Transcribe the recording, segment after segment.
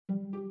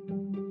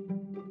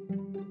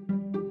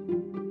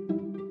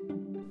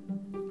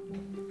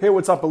Hey,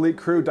 what's up, Elite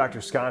Crew?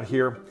 Dr. Scott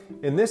here.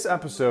 In this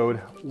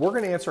episode, we're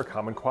going to answer a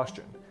common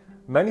question.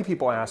 Many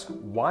people ask,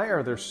 why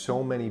are there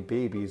so many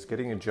babies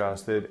getting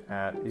adjusted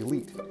at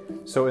Elite?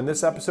 So in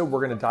this episode, we're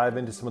going to dive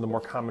into some of the more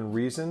common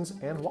reasons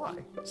and why.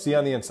 See you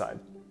on the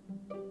inside.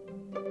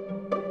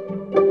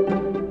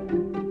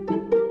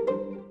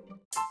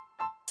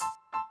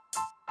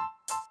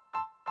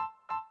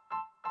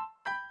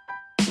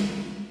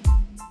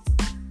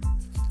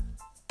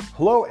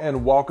 Hello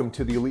and welcome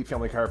to the Elite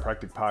Family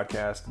Chiropractic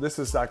Podcast. This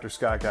is Dr.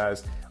 Scott,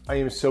 guys. I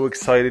am so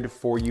excited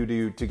for you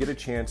to get a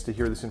chance to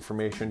hear this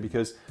information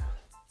because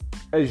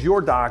as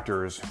your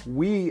doctors,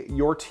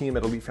 your team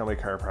at Elite Family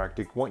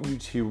Chiropractic, want you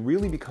to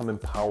really become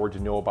empowered to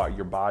know about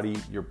your body,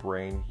 your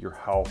brain, your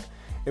health,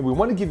 and we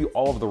want to give you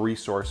all of the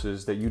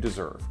resources that you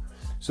deserve.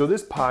 So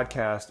this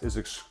podcast is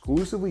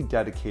exclusively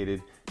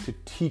dedicated to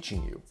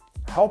teaching you,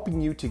 helping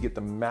you to get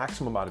the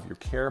maximum out of your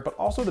care, but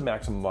also the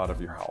maximum out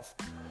of your health.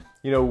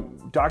 You know,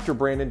 Dr.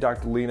 Brandon,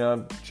 Dr.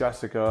 Lena,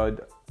 Jessica,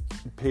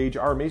 Paige,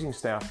 our amazing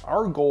staff,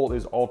 our goal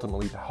is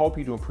ultimately to help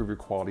you to improve your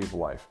quality of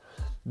life.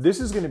 This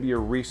is going to be a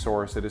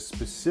resource that is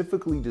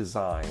specifically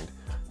designed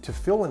to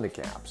fill in the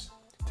gaps,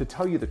 to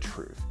tell you the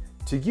truth,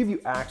 to give you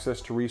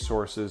access to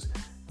resources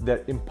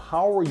that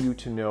empower you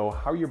to know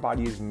how your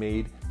body is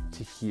made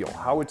to heal,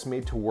 how it's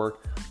made to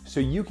work, so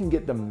you can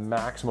get the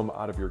maximum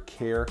out of your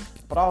care,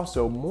 but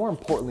also, more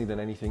importantly than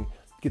anything,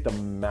 get the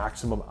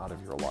maximum out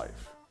of your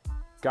life.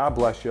 God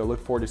bless you. I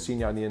look forward to seeing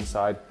you on the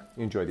inside.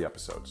 Enjoy the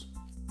episodes.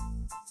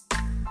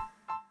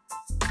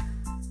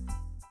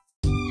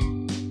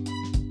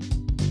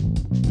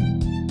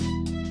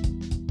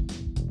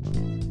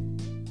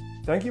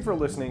 Thank you for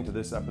listening to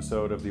this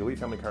episode of the Elite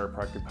Family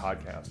Chiropractic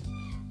Podcast.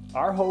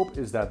 Our hope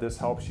is that this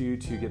helps you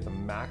to get the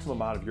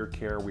maximum out of your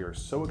care. We are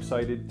so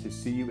excited to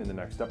see you in the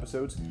next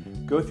episodes.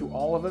 Go through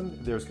all of them.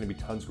 There's going to be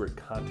tons of great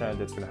content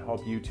that's going to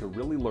help you to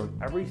really learn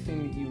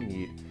everything that you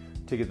need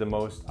to get the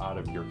most out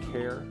of your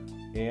care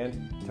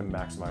and to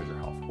maximize your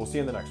health. We'll see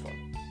you in the next one.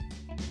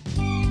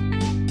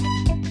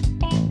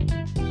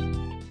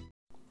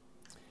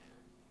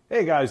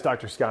 Hey guys,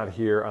 Dr. Scott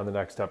here on the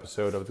next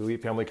episode of the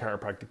Elite Family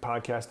Chiropractic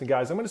Podcast. And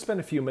guys, I'm going to spend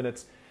a few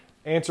minutes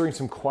answering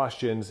some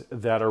questions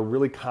that are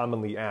really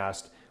commonly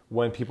asked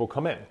when people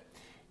come in.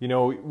 You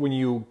know, when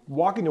you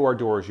walk into our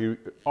doors, you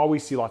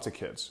always see lots of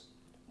kids.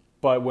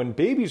 But when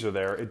babies are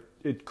there,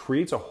 it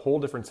creates a whole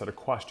different set of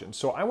questions.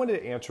 So I wanted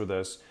to answer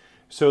this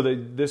so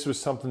that this was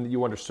something that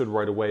you understood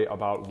right away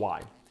about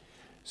why.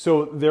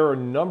 So there are a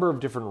number of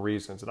different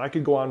reasons, and I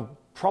could go on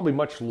probably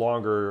much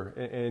longer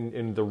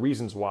in the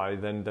reasons why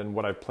than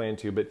what I plan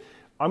to, but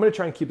I'm going to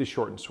try and keep this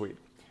short and sweet.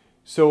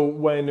 So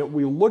when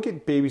we look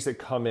at babies that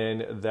come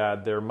in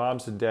that their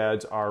moms and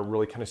dads are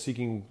really kind of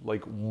seeking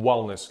like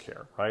wellness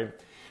care, right?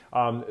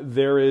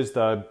 There is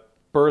the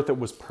birth that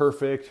was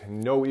perfect,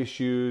 no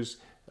issues,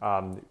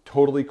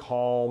 totally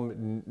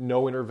calm,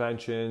 no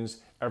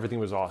interventions, everything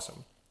was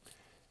awesome.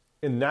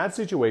 In that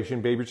situation,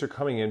 babies are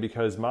coming in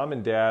because mom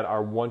and dad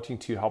are wanting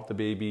to help the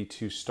baby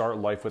to start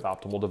life with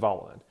optimal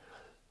development.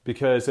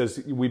 Because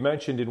as we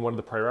mentioned in one of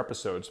the prior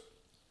episodes,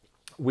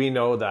 we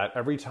know that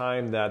every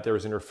time that there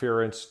is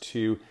interference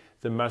to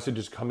the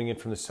messages coming in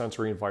from the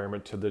sensory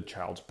environment to the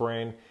child's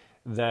brain,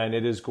 then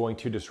it is going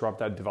to disrupt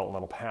that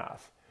developmental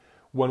path.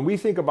 When we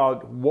think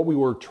about what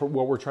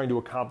we're trying to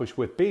accomplish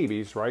with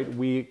babies, right?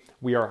 We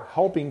are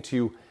helping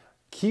to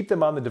keep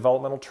them on the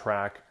developmental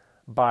track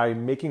by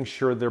making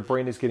sure their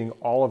brain is getting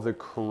all of the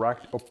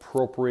correct,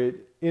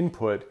 appropriate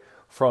input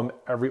from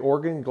every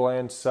organ,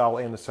 gland, cell,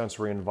 and the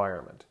sensory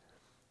environment.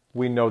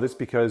 We know this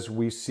because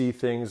we see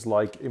things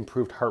like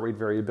improved heart rate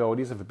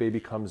variabilities. If a baby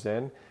comes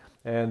in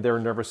and their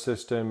nervous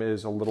system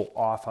is a little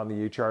off on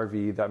the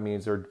HRV, that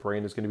means their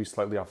brain is going to be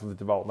slightly off of the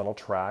developmental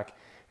track,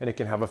 and it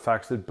can have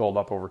effects that build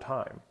up over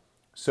time.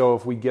 So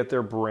if we get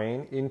their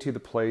brain into the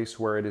place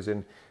where it is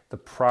in the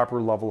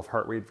proper level of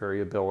heart rate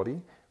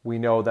variability, we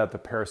know that the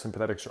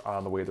parasympathetics are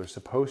on the way they're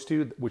supposed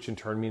to, which in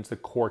turn means the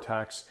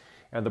cortex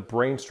and the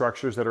brain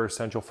structures that are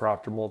essential for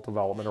optimal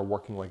development are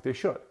working like they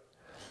should.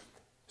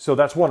 So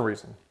that's one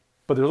reason.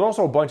 But there's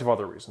also a bunch of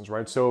other reasons,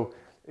 right? So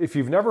if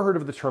you've never heard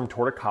of the term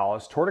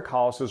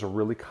torticollis is a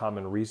really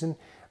common reason.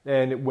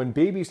 And when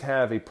babies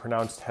have a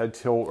pronounced head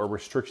tilt or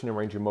restriction in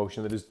range of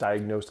motion, that is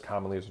diagnosed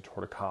commonly as a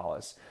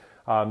torticollis.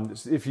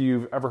 If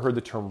you've ever heard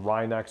the term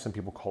Rhinac, some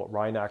people call it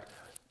Rhinac,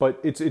 but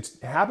it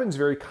happens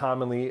very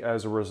commonly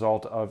as a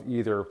result of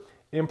either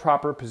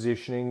improper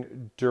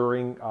positioning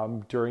during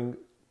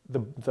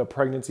the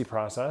pregnancy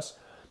process.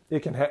 It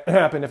can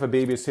happen if a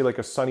baby is, say, like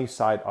a sunny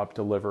side up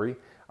delivery.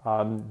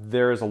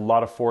 There is a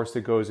lot of force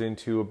that goes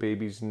into a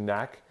baby's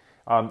neck.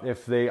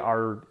 If they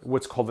are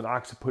what's called an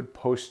occiput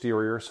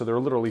posterior, so they're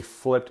literally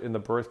flipped in the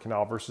birth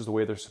canal versus the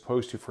way they're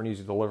supposed to for an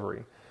easy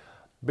delivery.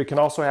 But it can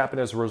also happen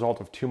as a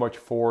result of too much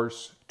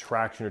force,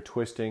 traction, or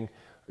twisting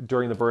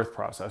during the birth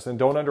process. And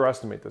don't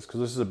underestimate this,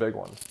 because this is a big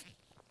one.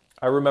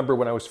 I remember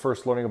when I was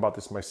first learning about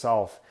this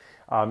myself,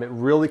 it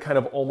really kind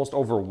of almost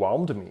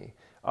overwhelmed me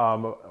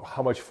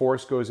how much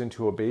force goes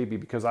into a baby,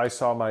 because I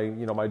saw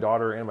my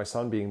daughter and my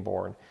son being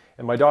born,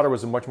 and my daughter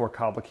was a much more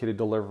complicated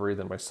delivery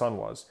than my son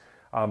was,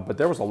 but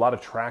there was a lot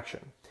of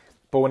traction.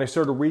 But when I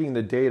started reading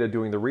the data,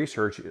 doing the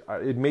research,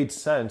 it made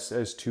sense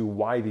as to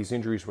why these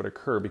injuries would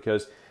occur,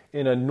 because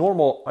in a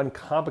normal,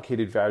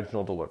 uncomplicated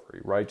vaginal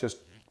delivery, right, just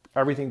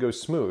everything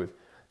goes smooth,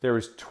 there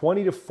is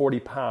 20 to 40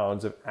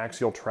 pounds of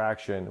axial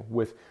traction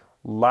with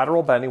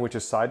lateral bending, which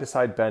is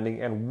side-to-side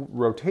bending, and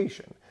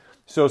rotation.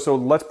 So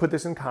let's put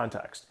this in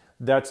context.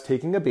 That's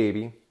taking a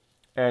baby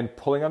and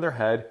pulling on their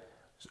head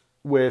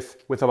with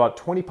about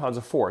 20 pounds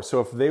of force.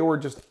 So if they were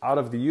just out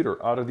of the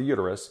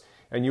uterus,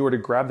 and you were to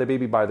grab the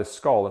baby by the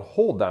skull and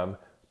hold them,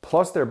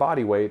 plus their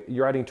body weight,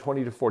 you're adding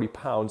 20 to 40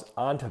 pounds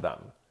onto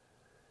them.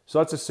 So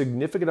that's a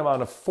significant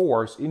amount of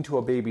force into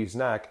a baby's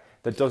neck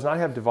that does not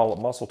have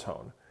developed muscle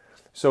tone.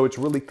 So it's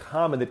really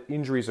common that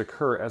injuries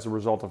occur as a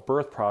result of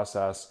birth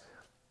process,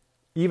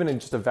 even in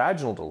just a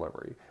vaginal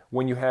delivery.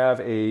 When you have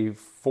a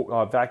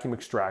vacuum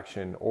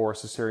extraction or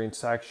cesarean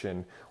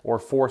section or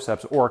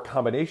forceps or a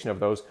combination of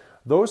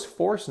those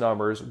force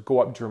numbers go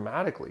up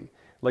dramatically.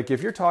 Like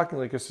if you're talking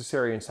like a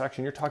cesarean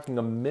section, you're talking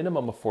a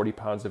minimum of 40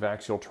 pounds of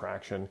axial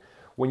traction.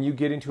 When you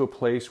get into a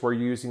place where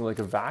you're using like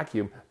a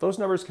vacuum, those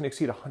numbers can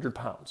exceed 100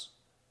 pounds.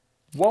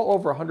 Well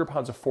over 100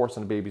 pounds of force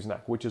on a baby's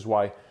neck, which is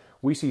why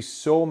we see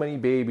so many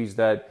babies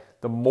that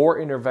the more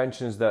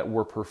interventions that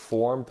were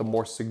performed, the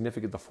more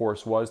significant the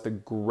force was, the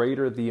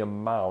greater the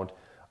amount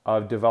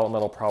of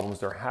developmental problems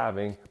they're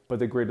having, but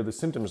the greater the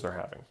symptoms they're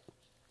having.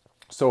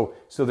 So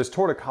this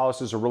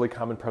torticollis is a really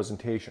common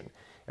presentation.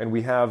 And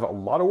we have a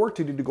lot of work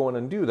to do to go in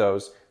and do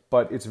those,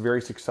 but it's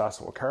very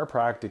successful.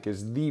 Chiropractic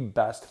is the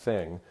best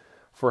thing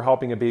for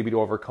helping a baby to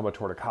overcome a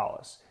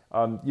torticollis.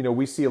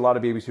 We see a lot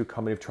of babies who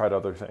come and have tried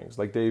other things,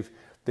 like they've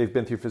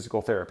been through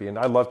physical therapy, and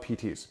I love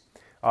PTs.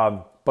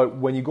 But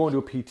when you go into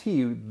a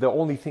PT, the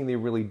only thing they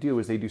really do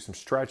is they do some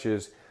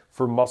stretches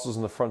for muscles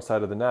in the front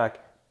side of the neck,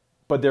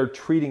 but they're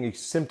treating a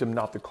symptom,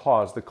 not the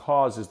cause. The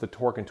cause is the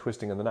torque and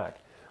twisting in the neck.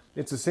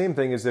 It's the same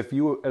thing as if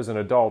you, as an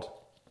adult,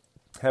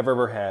 have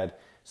ever had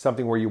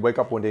something where you wake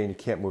up one day and you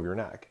can't move your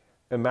neck.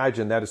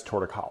 Imagine that is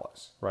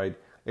torticollis, right?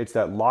 It's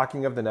that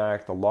locking of the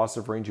neck, the loss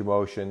of range of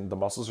motion, the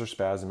muscles are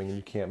spasming and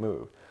you can't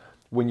move.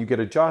 When you get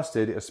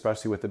adjusted,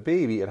 especially with the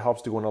baby, it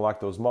helps to go and unlock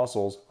those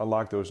muscles,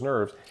 unlock those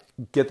nerves,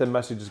 get the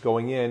messages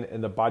going in,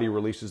 and the body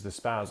releases the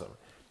spasm.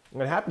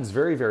 And it happens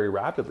very, very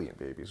rapidly in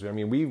babies. I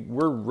mean,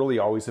 we're really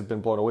always have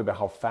been blown away by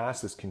how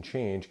fast this can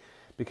change,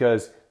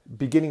 because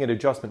beginning at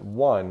adjustment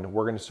 1,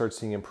 we're going to start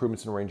seeing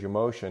improvements in range of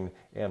motion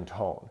and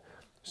tone.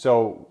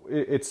 So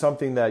it's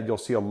something that you'll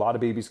see a lot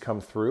of babies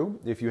come through.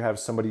 If you have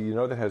somebody you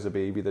know that has a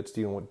baby that's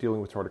dealing with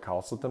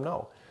torticollis, let them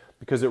know.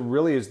 Because it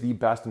really is the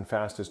best and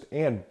fastest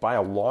and by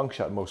a long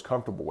shot most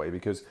comfortable way.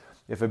 Because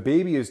if a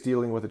baby is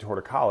dealing with a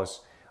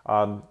torticollis,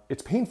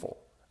 it's painful.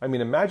 I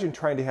mean, imagine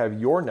trying to have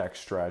your neck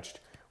stretched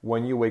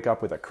when you wake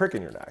up with a crick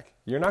in your neck.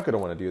 You're not going to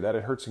want to do that.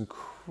 It hurts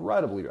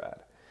incredibly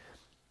bad.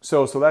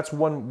 So that's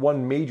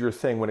one major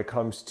thing when it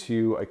comes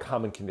to a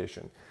common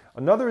condition.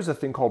 Another is a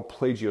thing called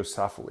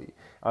plagiocephaly.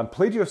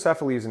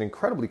 Plagiocephaly is an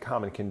incredibly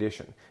common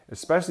condition,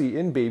 especially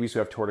in babies who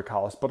have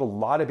torticollis, but a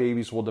lot of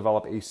babies will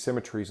develop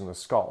asymmetries in the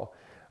skull.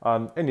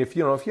 And if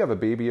you have a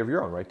baby of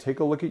your own, right, take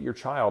a look at your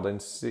child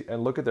and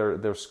look at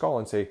their skull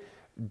and say,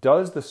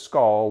 does the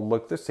skull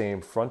look the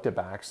same front to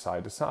back,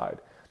 side to side?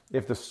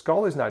 If the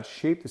skull is not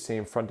shaped the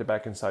same front to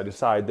back and side to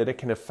side, then it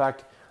can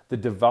affect the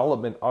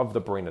development of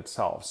the brain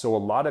itself. So a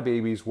lot of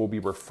babies will be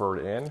referred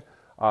in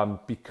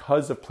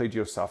because of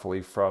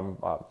plagiocephaly from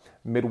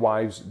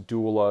midwives,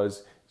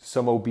 doulas,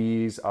 some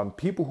OBs,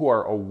 people who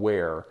are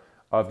aware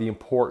of the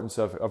importance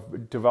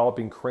of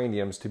developing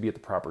craniums to be at the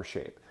proper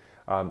shape.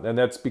 And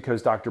that's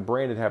because Dr.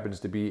 Brandon happens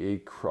to be a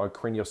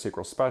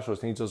craniosacral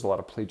specialist, and he does a lot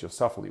of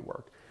plagiocephaly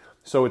work.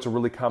 So it's a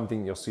really common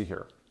thing you'll see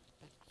here.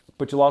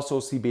 But you'll also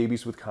see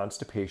babies with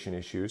constipation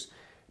issues,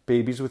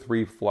 babies with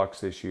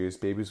reflux issues,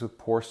 babies with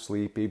poor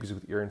sleep, babies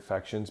with ear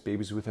infections,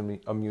 babies with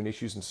immune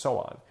issues, and so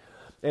on.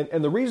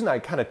 And the reason I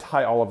kind of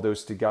tie all of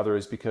those together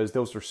is because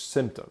those are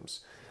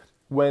symptoms.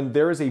 When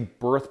there is a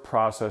birth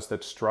process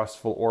that's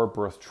stressful or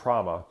birth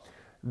trauma,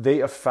 they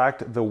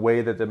affect the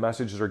way that the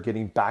messages are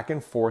getting back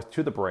and forth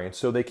to the brain,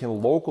 so they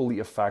can locally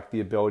affect the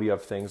ability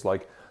of things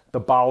like the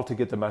bowel to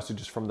get the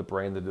messages from the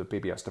brain that the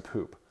baby has to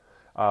poop.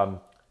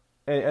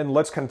 And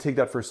let's kind of take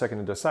that for a second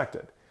and dissect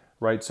it,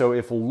 right? So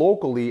if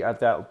locally at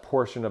that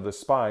portion of the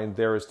spine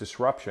there is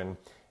disruption,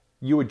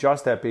 you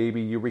adjust that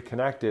baby, you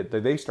reconnect it,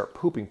 they start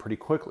pooping pretty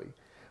quickly.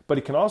 But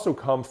it can also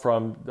come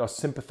from a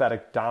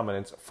sympathetic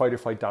dominance, fight or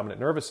flight dominant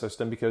nervous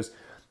system, because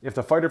if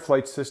the fight or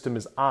flight system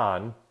is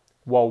on,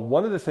 well,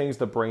 one of the things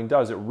the brain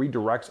does, it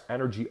redirects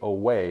energy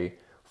away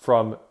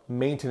from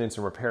maintenance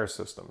and repair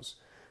systems.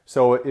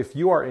 So if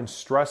you are in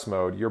stress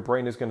mode, your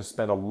brain is going to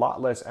spend a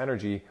lot less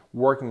energy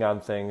working on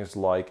things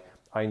like,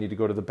 I need to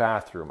go to the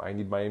bathroom, I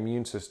need my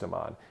immune system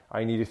on,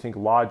 I need to think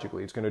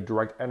logically. It's going to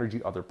direct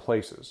energy other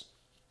places.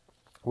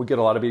 We get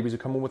a lot of babies who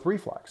come in with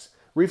reflux.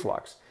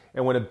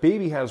 And when a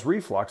baby has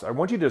reflux, I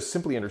want you to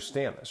simply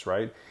understand this,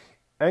 right?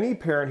 Any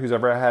parent who's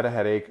ever had a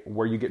headache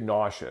where you get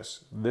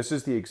nauseous, this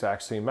is the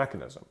exact same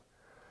mechanism.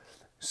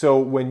 So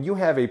when you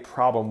have a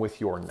problem with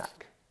your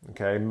neck,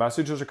 okay,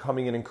 messages are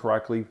coming in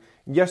incorrectly.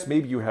 Yes,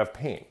 maybe you have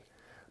pain,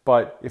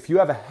 but if you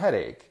have a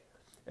headache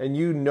and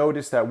you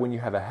notice that when you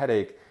have a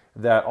headache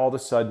that all of a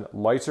sudden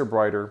lights are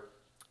brighter,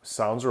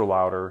 sounds are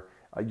louder,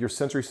 your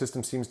sensory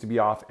system seems to be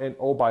off, and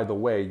oh, by the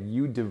way,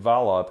 you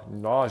develop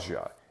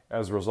nausea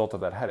as a result of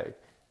that headache.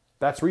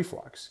 That's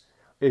reflux.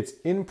 It's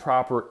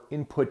improper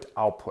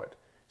input-output.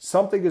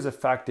 Something is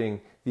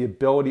affecting the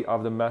ability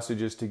of the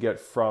messages to get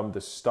from the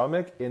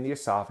stomach and the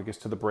esophagus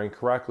to the brain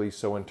correctly.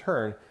 So in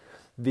turn,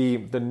 the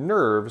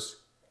nerves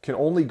can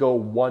only go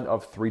one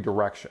of three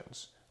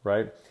directions,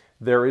 right?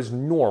 There is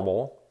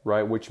normal,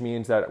 right, which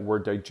means that we're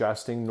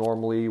digesting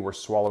normally, we're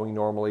swallowing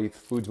normally,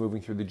 food's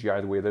moving through the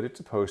GI the way that it's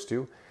supposed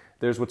to.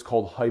 There's what's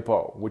called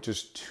hypo, which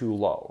is too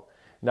low.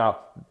 Now,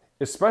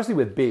 especially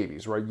with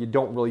babies, right, you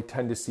don't really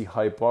tend to see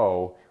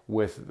hypo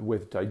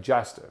with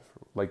digestive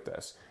like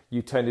this.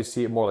 You tend to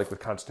see it more like with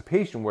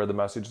constipation where the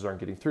messages aren't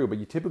getting through, but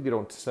you typically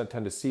don't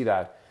tend to see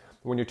that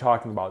when you're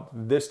talking about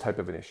this type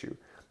of an issue.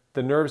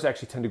 The nerves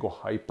actually tend to go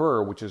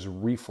hyper, which is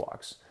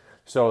reflux.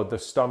 So the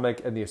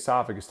stomach and the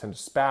esophagus tend to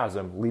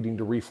spasm, leading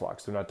to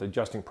reflux. They're not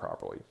digesting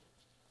properly.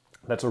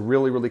 That's a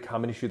really, really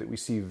common issue that we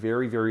see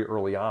very, very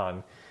early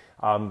on.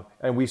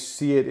 And we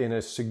see it in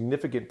a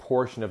significant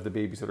portion of the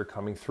babies that are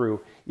coming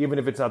through. Even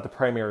if it's not the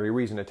primary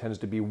reason, it tends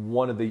to be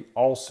one of the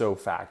also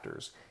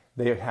factors.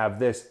 They have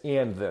this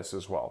and this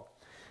as well.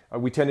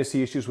 We tend to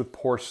see issues with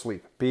poor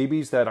sleep.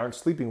 Babies that aren't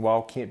sleeping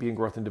well can't be in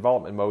growth and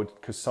development mode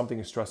because something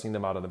is stressing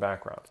them out in the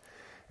background.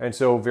 And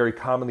so very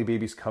commonly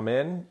babies come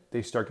in,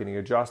 they start getting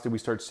adjusted. We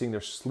start seeing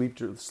their sleep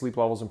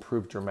levels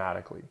improve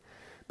dramatically.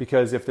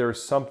 Because if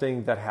there's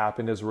something that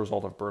happened as a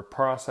result of birth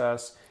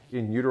process,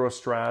 in utero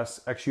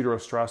stress, ex utero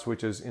stress,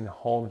 which is in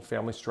home and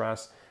family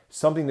stress,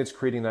 something that's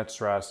creating that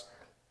stress,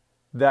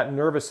 that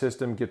nervous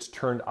system gets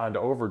turned onto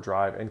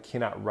overdrive and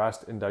cannot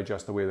rest and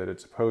digest the way that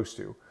it's supposed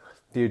to.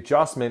 The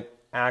adjustment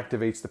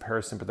activates the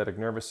parasympathetic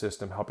nervous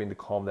system, helping to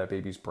calm that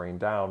baby's brain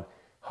down,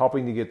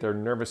 helping to get their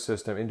nervous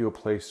system into a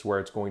place where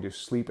it's going to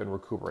sleep and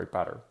recuperate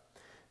better.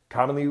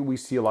 Commonly, we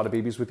see a lot of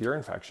babies with ear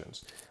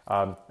infections.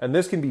 And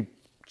this can be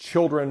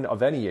children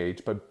of any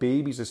age, but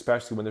babies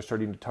especially when they're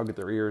starting to tug at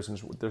their ears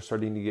and they're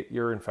starting to get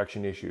ear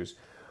infection issues.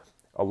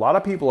 A lot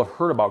of people have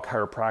heard about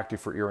chiropractic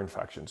for ear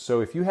infections. So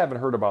if you haven't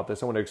heard about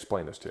this, I want to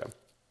explain this to you.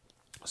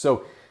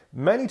 So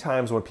many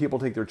times when people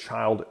take their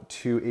child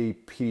to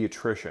a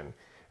pediatrician,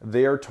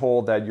 they are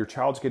told that your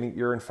child's getting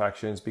ear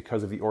infections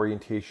because of the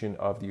orientation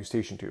of the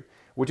eustachian tube,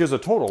 which is a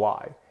total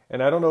lie.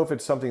 And I don't know if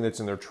it's something that's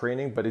in their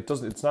training, but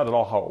it's not at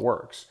all how it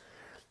works.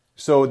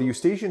 So the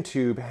eustachian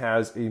tube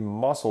has a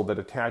muscle that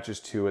attaches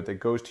to it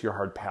that goes to your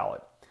hard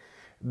palate.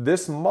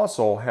 This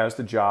muscle has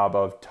the job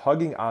of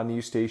tugging on the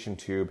eustachian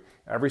tube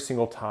every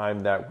single time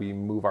that we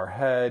move our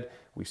head,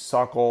 we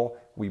suckle,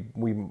 we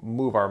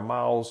move our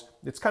mouths.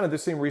 It's kind of the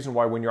same reason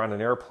why when you're on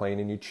an airplane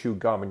and you chew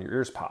gum and your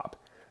ears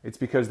pop. It's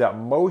because that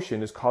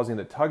motion is causing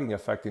the tugging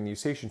effect in the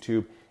eustachian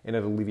tube and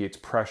it alleviates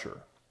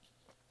pressure.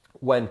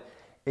 When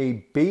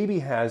a baby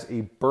has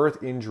a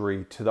birth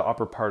injury to the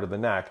upper part of the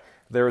neck,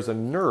 there is a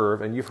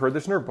nerve, and you've heard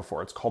this nerve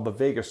before, it's called the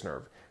vagus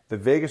nerve. The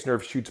vagus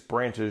nerve shoots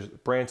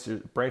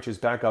branches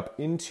back up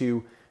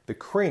into the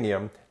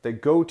cranium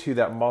that go to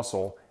that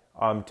muscle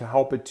to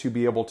help it to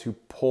be able to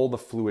pull the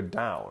fluid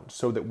down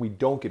so that we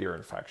don't get ear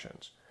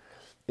infections.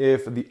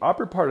 If the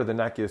upper part of the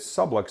neck is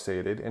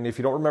subluxated, and if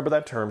you don't remember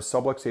that term,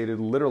 subluxated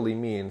literally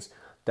means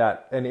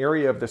that an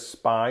area of the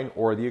spine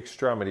or the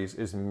extremities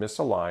is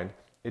misaligned,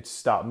 it's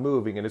stopped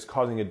moving, and it's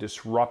causing a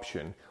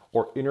disruption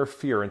or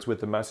interference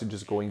with the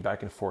messages going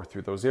back and forth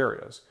through those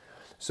areas.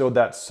 So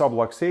that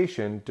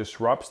subluxation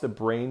disrupts the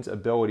brain's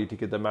ability to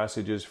get the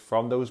messages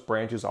from those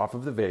branches off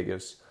of the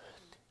vagus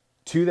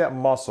to that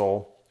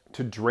muscle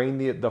to drain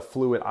the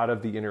fluid out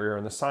of the inner ear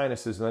and the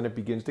sinuses, and then it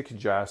begins to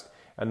congest,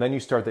 and then you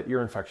start that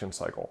ear infection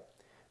cycle.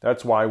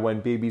 That's why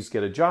when babies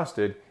get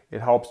adjusted,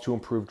 it helps to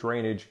improve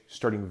drainage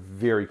starting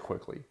very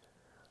quickly.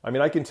 I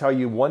mean, I can tell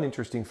you one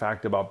interesting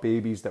fact about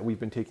babies that we've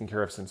been taking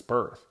care of since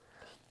birth.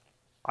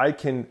 I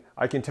can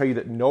tell you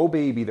that no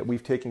baby that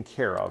we've taken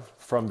care of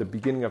from the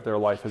beginning of their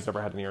life has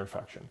ever had an ear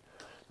infection.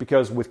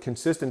 Because with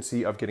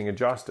consistency of getting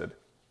adjusted,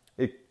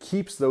 it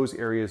keeps those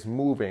areas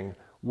moving,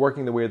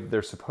 working the way that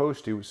they're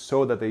supposed to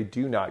so that they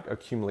do not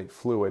accumulate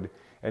fluid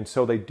and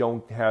so they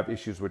don't have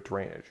issues with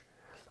drainage.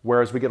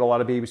 Whereas we get a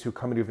lot of babies who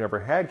come in who've never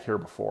had care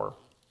before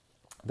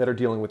that are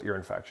dealing with ear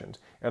infections.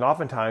 And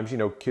oftentimes,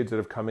 kids that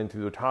have come in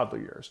through their toddler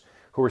years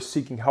who are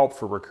seeking help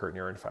for recurrent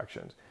ear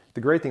infections.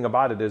 The great thing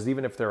about it is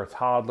even if they're a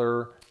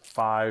toddler,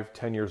 5,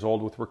 10 years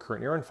old with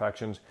recurrent ear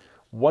infections,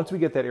 once we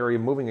get that area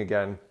moving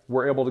again,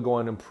 we're able to go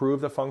and improve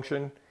the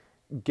function,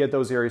 get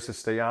those areas to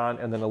stay on,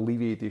 and then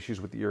alleviate the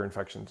issues with the ear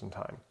infections in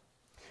time.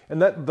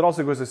 And that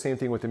also goes the same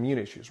thing with immune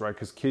issues, right?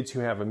 Because kids who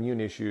have immune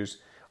issues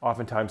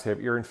oftentimes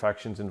have ear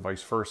infections and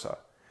vice versa.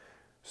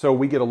 So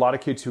we get a lot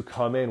of kids who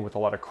come in with a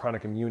lot of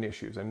chronic immune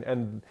issues.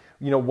 And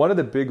one of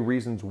the big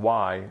reasons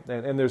why,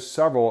 and there's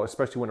several,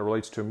 especially when it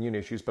relates to immune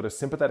issues, but a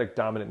sympathetic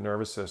dominant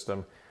nervous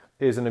system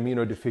is an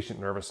immunodeficient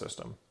nervous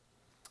system.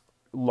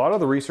 A lot of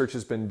the research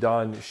has been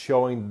done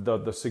showing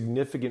the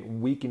significant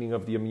weakening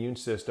of the immune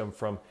system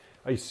from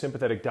a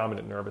sympathetic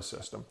dominant nervous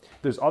system.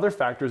 There's other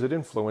factors that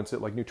influence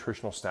it, like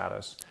nutritional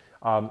status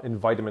and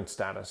vitamin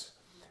status.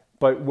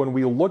 But when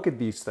we look at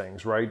these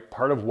things, right,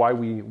 part of why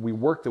we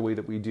work the way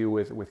that we do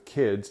with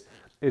kids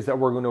is that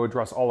we're going to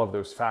address all of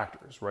those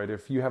factors, right?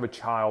 If you have a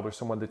child or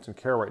someone that's in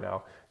care right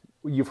now,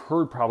 you've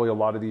heard probably a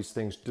lot of these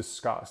things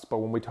discussed. But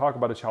when we talk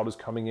about a child who's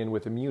coming in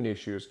with immune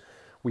issues,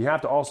 we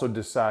have to also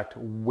dissect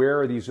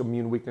where these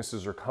immune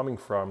weaknesses are coming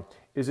from.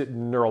 Is it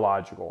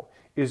neurological?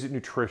 Is it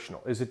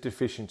nutritional? Is it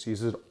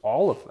deficiencies? Is it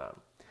all of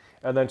them?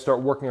 And then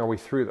start working our way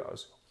through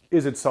those.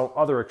 Is it some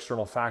other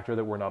external factor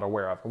that we're not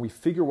aware of? And we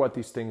figure what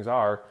these things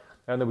are,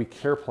 and then we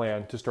care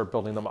plan to start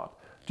building them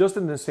up. Just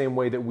in the same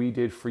way that we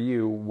did for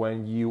you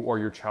when you or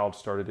your child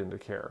started into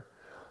care.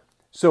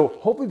 So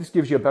hopefully this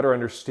gives you a better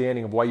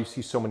understanding of why you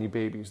see so many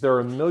babies. There are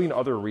a million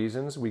other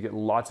reasons. We get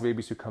lots of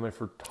babies who come in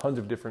for tons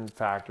of different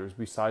factors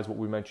besides what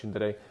we mentioned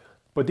today.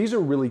 But these are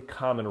really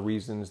common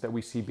reasons that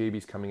we see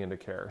babies coming into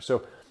care.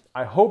 So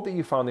I hope that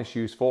you found this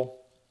useful.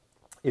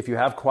 If you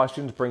have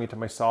questions, bring it to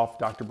myself,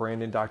 Dr.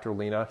 Brandon, Dr.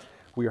 Lena.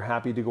 We are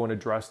happy to go and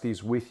address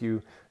these with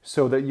you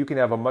so that you can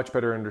have a much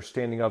better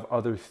understanding of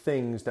other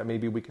things that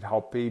maybe we could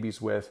help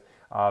babies with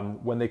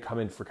when they come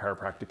in for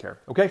chiropractic care.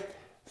 Okay?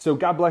 So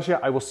God bless you.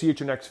 I will see you at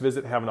your next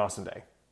visit. Have an awesome day.